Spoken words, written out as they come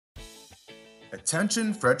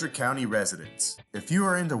Attention Frederick County residents. If you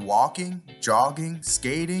are into walking, jogging,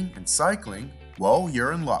 skating, and cycling, well,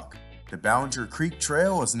 you're in luck. The Ballenger Creek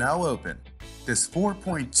Trail is now open. This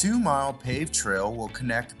 4.2-mile paved trail will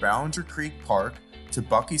connect Ballenger Creek Park to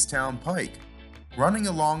Buckystown Pike, running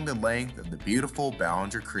along the length of the beautiful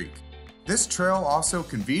Ballenger Creek. This trail also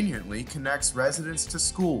conveniently connects residents to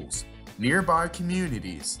schools, nearby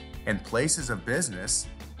communities, and places of business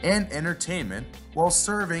and entertainment while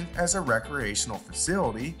serving as a recreational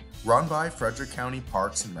facility run by Frederick County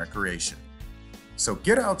Parks and Recreation. So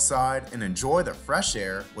get outside and enjoy the fresh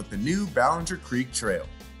air with the new Ballenger Creek Trail.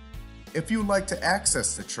 If you would like to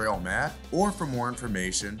access the trail map or for more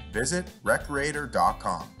information, visit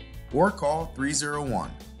recreator.com or call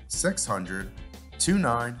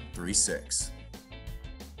 301-600-2936.